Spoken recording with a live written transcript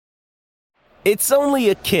It's only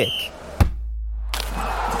a kick,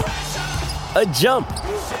 a jump,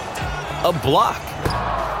 a block.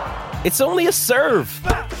 It's only a serve.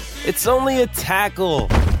 It's only a tackle,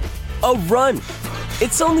 a run.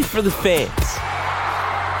 It's only for the fans.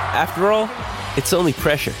 After all, it's only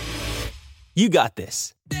pressure. You got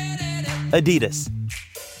this. Adidas.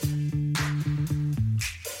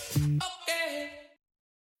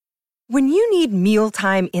 When you need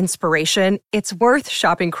mealtime inspiration, it's worth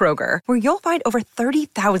shopping Kroger, where you'll find over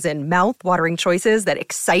 30,000 mouth-watering choices that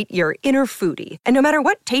excite your inner foodie. And no matter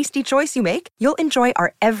what tasty choice you make, you'll enjoy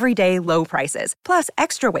our everyday low prices, plus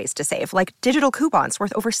extra ways to save, like digital coupons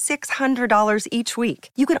worth over $600 each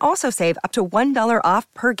week. You can also save up to $1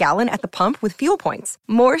 off per gallon at the pump with fuel points.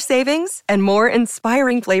 More savings and more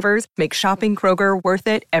inspiring flavors make shopping Kroger worth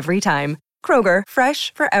it every time. Kroger,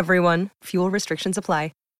 fresh for everyone. Fuel restrictions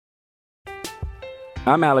apply.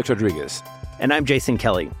 I'm Alex Rodriguez. And I'm Jason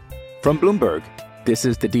Kelly. From Bloomberg, this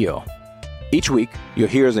is The Deal. Each week, you'll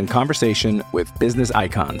hear us in conversation with business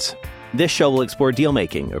icons. This show will explore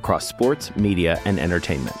deal-making across sports, media, and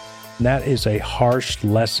entertainment. That is a harsh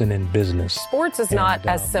lesson in business. Sports is not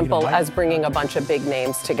as simple as bringing a bunch of big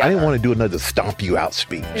names together. I didn't want to do another stomp you out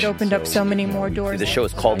speech. It opened up so many more doors. The show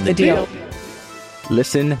is called The Deal.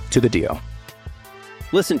 Listen to The Deal.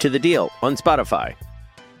 Listen to The Deal on Spotify.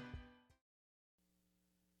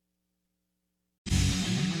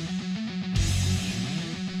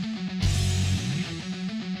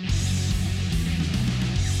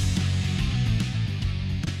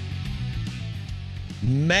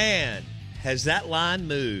 Man, has that line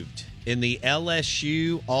moved in the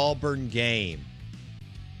LSU-Auburn game.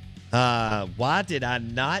 Why did I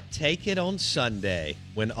not take it on Sunday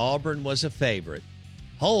when Auburn was a favorite?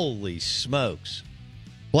 Holy smokes.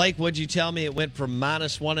 Blake, what'd you tell me? It went from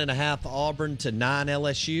 -1.5 Auburn to 9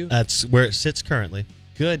 LSU? That's where it sits currently.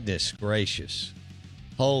 Goodness gracious.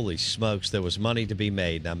 Holy smokes, there was money to be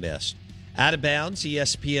made, and I missed. Out of Bounds,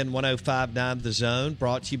 ESPN 105.9 The Zone,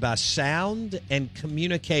 brought to you by Sound and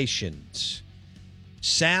Communications.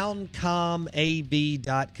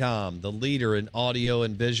 SoundcomAV.com, the leader in audio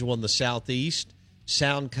and visual in the Southeast.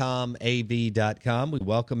 SoundcomAV.com. We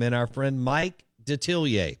welcome in our friend Mike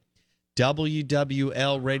Detillier,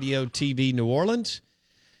 WWL Radio TV New Orleans,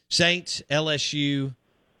 Saints, LSU,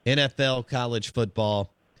 NFL, college football.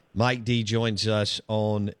 Mike D joins us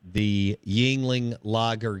on the Yuengling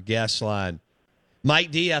Lager guest line.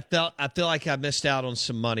 Mike D, I feel like I missed out on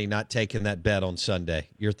some money not taking that bet on Sunday.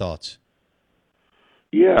 Your thoughts?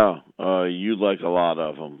 Yeah, you like a lot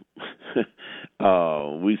of them.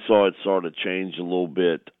 We saw it sort of change a little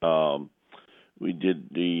bit. We did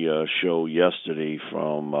the show yesterday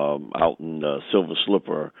from out in Silver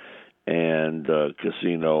Slipper and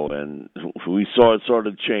Casino, and we saw it sort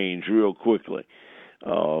of change real quickly.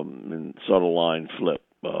 And saw the line flip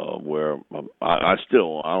where I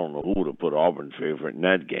don't know who to put Auburn favorite in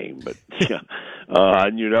that game, but I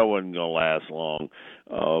knew that wasn't going to last long.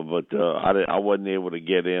 But I wasn't able to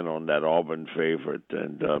get in on that Auburn favorite,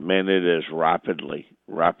 and man, it has rapidly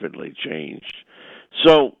changed.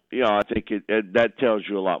 So, I think that tells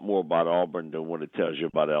you a lot more about Auburn than what it tells you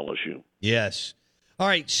about LSU. Yes. All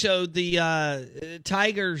right, so the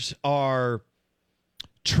Tigers are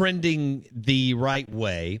trending the right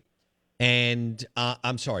way, and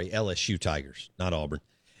I'm sorry, LSU Tigers, not Auburn.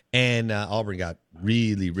 And Auburn got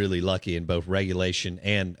really, really lucky in both regulation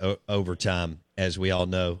and overtime, as we all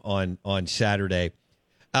know, on Saturday.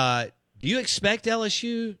 Do you expect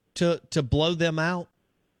LSU to blow them out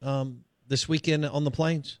this weekend on the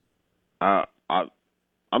Plains? I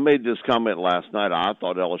made this comment last night. I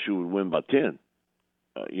thought LSU would win by 10.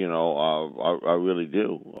 I really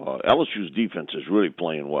do. LSU's defense is really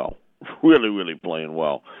playing well. Really playing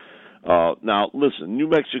well. Now, listen, New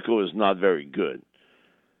Mexico is not very good.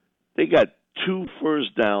 They got 2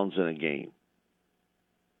 first downs in a game.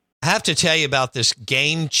 I have to tell you about this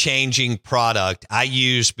game-changing product I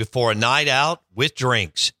use before a night out with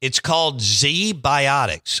drinks. It's called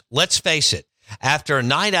Z-Biotics. Let's face it, after a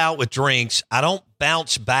night out with drinks, I don't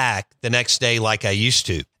bounce back the next day like I used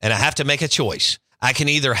to, and I have to make a choice. I can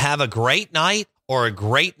either have a great night or a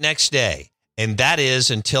great next day, and that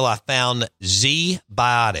is until I found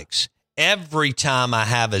Z-Biotics. Every time I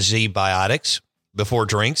have a Z-Biotics before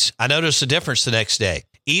drinks, I notice a difference the next day.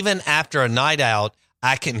 Even after a night out,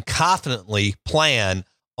 I can confidently plan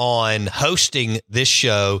on hosting this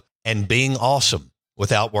show and being awesome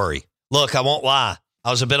without worry. Look, I won't lie.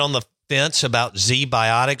 I was a bit on the fence about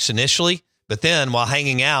Z-Biotics initially, but then while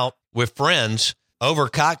hanging out with friends over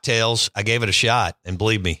cocktails, I gave it a shot. And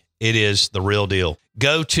believe me, It is the real deal.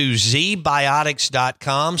 Go to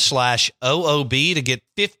zbiotics.com/OOB to get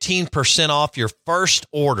 15% off your first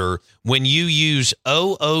order when you use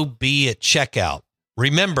OOB at checkout.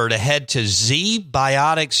 Remember to head to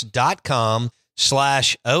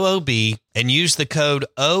zbiotics.com/OOB and use the code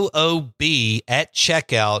OOB at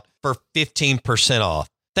checkout for 15% off.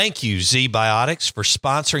 Thank you, ZBiotics, for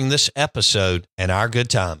sponsoring this episode and our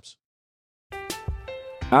good times.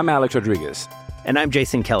 I'm Alex Rodriguez. And I'm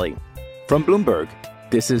Jason Kelly. From Bloomberg,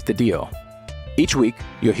 this is The Deal. Each week,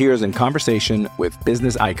 you'll hear us in conversation with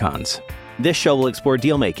business icons. This show will explore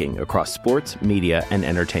deal-making across sports, media, and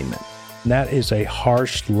entertainment. That is a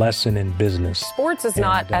harsh lesson in business. Sports is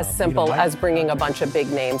not as simple as bringing a bunch of big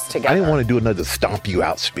names together. I didn't want to do another stomp you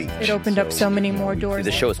out speech. It opened up so many more doors.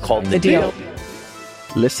 The show is called The Deal.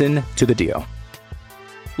 Listen to The Deal.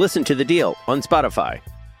 Listen to The Deal on Spotify.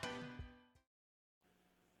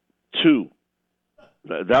 2.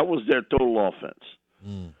 That was their total offense.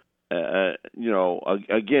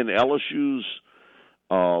 Again, LSU's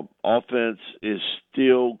offense is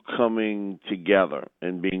still coming together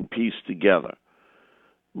and being pieced together.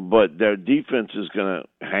 But their defense is going to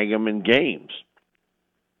hang them in games.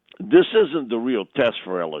 This isn't the real test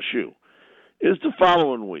for LSU. It's the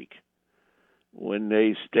following week when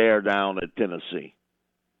they stare down at Tennessee.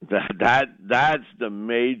 That's the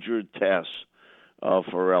major test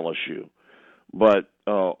for LSU. But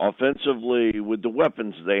offensively, with the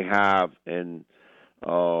weapons they have, and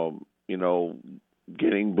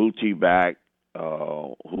getting Booty back,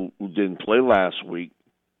 who didn't play last week,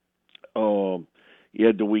 he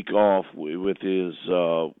had the week off with his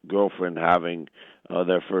girlfriend having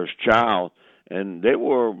their first child, and they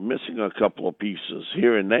were missing a couple of pieces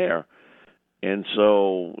here and there, and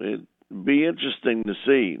so it'd be interesting to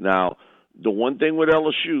see. Now, the one thing with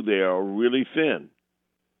LSU, they are really thin.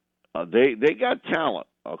 They got talent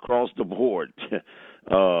across the board.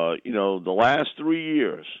 The last 3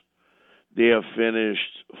 years, they have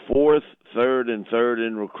finished 4th, 3rd, and 3rd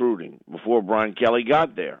in recruiting before Brian Kelly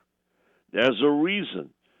got there. There's a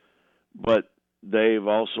reason, but they've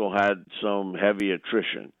also had some heavy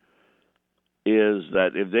attrition. Is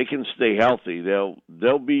that if they can stay healthy,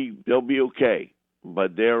 they'll be okay,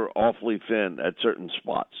 but they're awfully thin at certain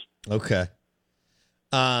spots. Okay.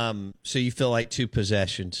 So you feel like 2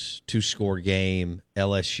 possessions, 2-score game,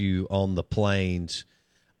 LSU on the Plains.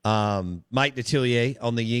 Mike Detillier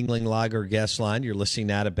on the Yingling Lager guest line. You're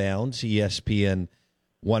listening Out of Bounds, ESPN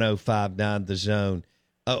 105.9 The Zone.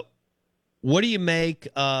 What do you make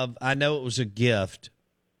of, I know it was a gift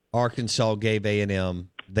Arkansas gave A&M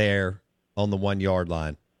there on the 1-yard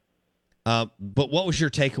line. But what was your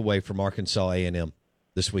takeaway from Arkansas A&M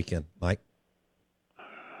this weekend, Mike?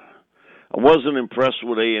 I wasn't impressed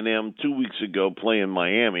with A&M 2 weeks ago playing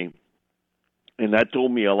Miami, and that told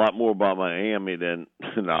me a lot more about Miami than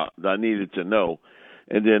I needed to know.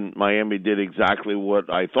 And then Miami did exactly what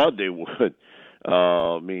I thought they would.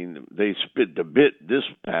 They spit the bit this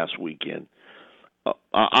past weekend.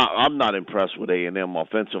 I'm not impressed with A&M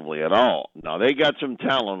offensively at all. Now, they got some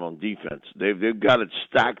talent on defense. They've got it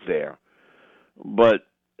stacked there. But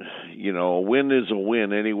a win is a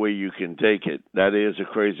win any way you can take it. That is a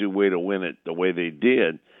crazy way to win it the way they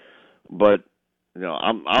did. But,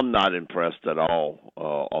 I'm not impressed at all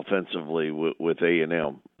offensively with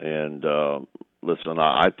A&M. And, listen,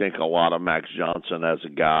 I think a lot of Max Johnson as a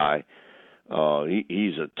guy.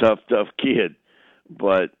 He's a tough kid.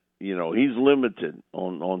 But, he's limited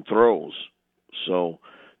on throws. So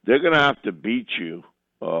they're going to have to beat you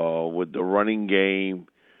with the running game,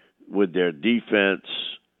 with their defense,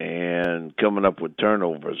 and coming up with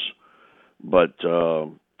turnovers. But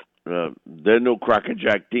they're no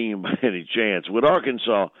crackerjack team by any chance. With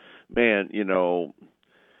Arkansas, man,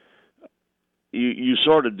 you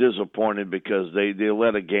sort of disappointed because they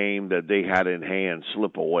let a game that they had in hand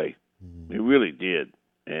slip away. They really did.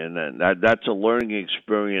 And that's a learning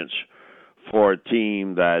experience for a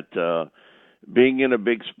team that being in a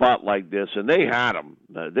big spot like this, and they had them.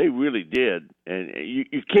 They really did. And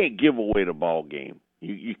you can't give away the ball game.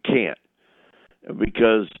 You can't.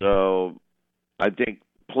 Because I think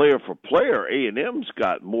player for player, A&M's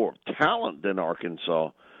got more talent than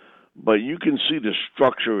Arkansas, but you can see the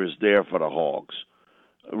structure is there for the Hogs.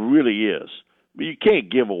 It really is. But you can't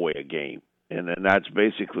give away a game, and that's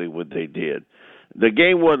basically what they did. The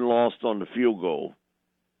game wasn't lost on the field goal.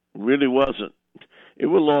 It really wasn't. It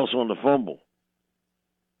was lost on the fumble.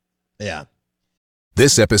 Yeah.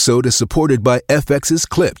 This episode is supported by FX's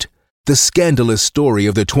Clipped, the scandalous story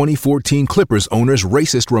of the 2014 Clippers owner's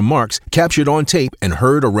racist remarks captured on tape and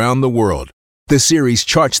heard around the world. The series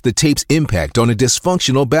charts the tape's impact on a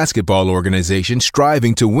dysfunctional basketball organization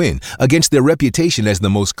striving to win against their reputation as the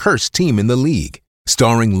most cursed team in the league.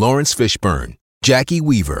 Starring Lawrence Fishburne, Jackie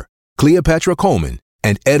Weaver, Cleopatra Coleman,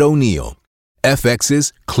 and Ed O'Neill.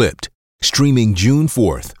 FX's Clipped, streaming June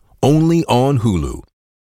 4th, only on Hulu.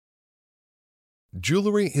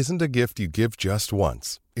 Jewelry isn't a gift you give just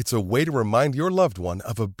once. It's a way to remind your loved one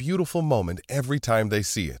of a beautiful moment every time they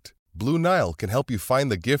see it. Blue Nile can help you find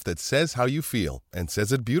the gift that says how you feel and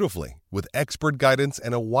says it beautifully, with expert guidance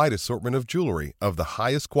and a wide assortment of jewelry of the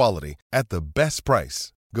highest quality at the best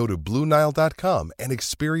price. Go to BlueNile.com and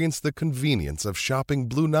experience the convenience of shopping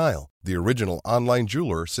Blue Nile, the original online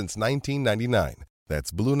jeweler since 1999.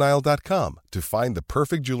 That's BlueNile.com to find the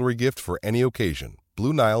perfect jewelry gift for any occasion.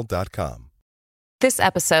 BlueNile.com. This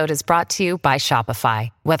episode is brought to you by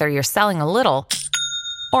Shopify. Whether you're selling a little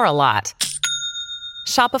or a lot,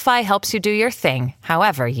 Shopify helps you do your thing,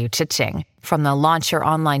 however you cha-ching. From the launch your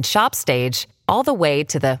online shop stage, all the way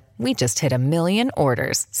to the we just hit 1 million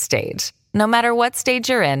orders stage. No matter what stage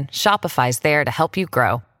you're in, Shopify's there to help you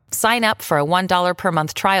grow. Sign up for a $1 per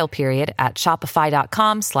month trial period at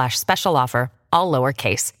shopify.com/special offer, all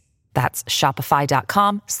lowercase. That's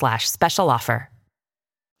shopify.com/special offer.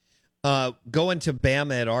 Going to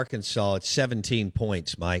Bama at Arkansas at 17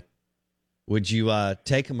 points, Mike. Would you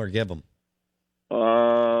take them or give them?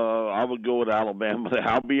 I would go with Alabama.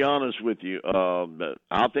 I'll be honest with you.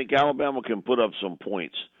 I think Alabama can put up some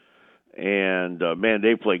points. And, man,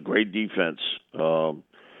 they play great defense.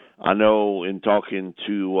 I know in talking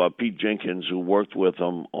to Pete Jenkins, who worked with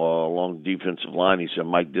them along the defensive line, he said,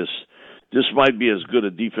 Mike, this might be as good a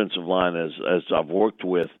defensive line as I've worked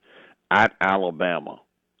with at Alabama.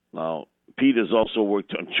 Now, Pete has also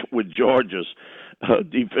worked with Georgia's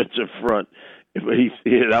defensive front.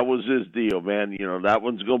 That was his deal, man. You know, that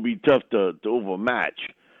one's going to be tough to overmatch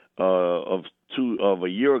of a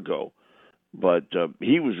year ago. But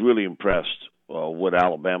he was really impressed what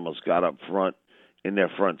Alabama's got up front in their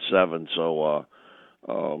front seven. So,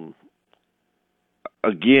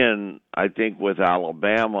 again, I think with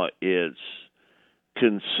Alabama, it's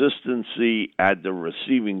consistency at the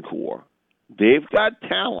receiving core. They've got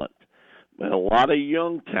talent, but a lot of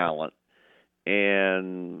young talent,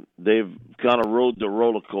 and they've kind of rode the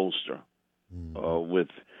roller coaster with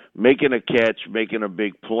making a catch, making a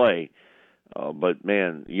big play. But,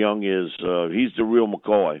 man, Young is he's the real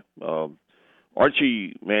McCoy.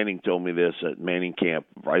 Archie Manning told me this at Manning camp.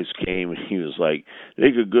 Bryce came, and he was like,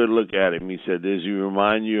 take a good look at him. He said, does he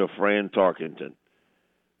remind you of Fran Tarkenton?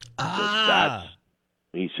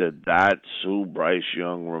 He said, that's who Bryce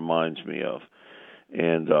Young reminds me of.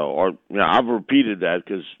 And I've repeated that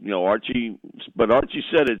because, Archie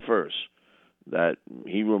said it first, that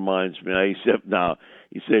he reminds me. He said,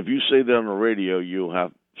 if you say that on the radio,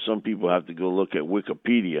 some people have to go look at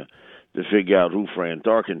Wikipedia to figure out who Fran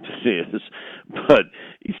Tarkenton is. But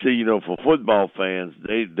he said, for football fans,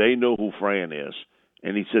 they know who Fran is.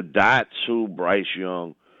 And he said, that's who Bryce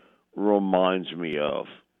Young reminds me of.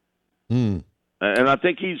 And I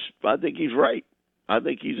think he's right. I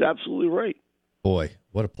think he's absolutely right. Boy,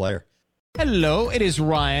 what a player. Hello, it is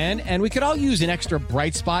Ryan, and we could all use an extra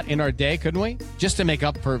bright spot in our day, couldn't we? Just to make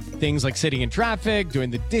up for things like sitting in traffic, doing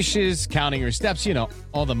the dishes, counting your steps,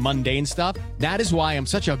 all the mundane stuff. That is why I'm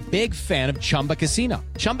such a big fan of Chumba Casino.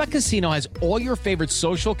 Chumba Casino has all your favorite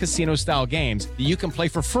social casino-style games that you can play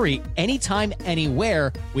for free anytime,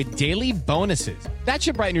 anywhere with daily bonuses. That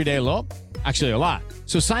should brighten your day a little. Actually, a lot.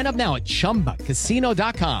 So sign up now at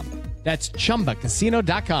ChumbaCasino.com. That's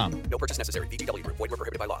ChumbaCasino.com. No purchase necessary. VGW Group. Void where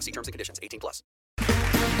prohibited by law. See terms and conditions. 18+.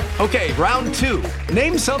 Okay, round two.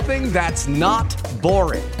 Name something that's not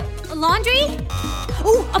boring. A laundry?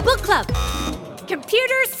 Ooh, a book club.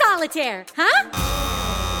 Computer solitaire, huh?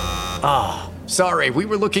 Ah, sorry. We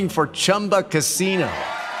were looking for Chumba Casino.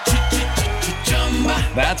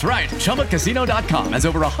 That's right. ChumbaCasino.com has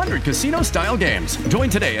over 100 casino-style games. Join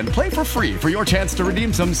today and play for free for your chance to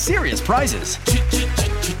redeem some serious prizes.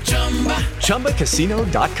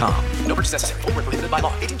 ChumbaCasino.com. No purchase necessary. Void where prohibited by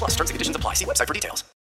law. 18+. Terms and conditions apply. See website for details.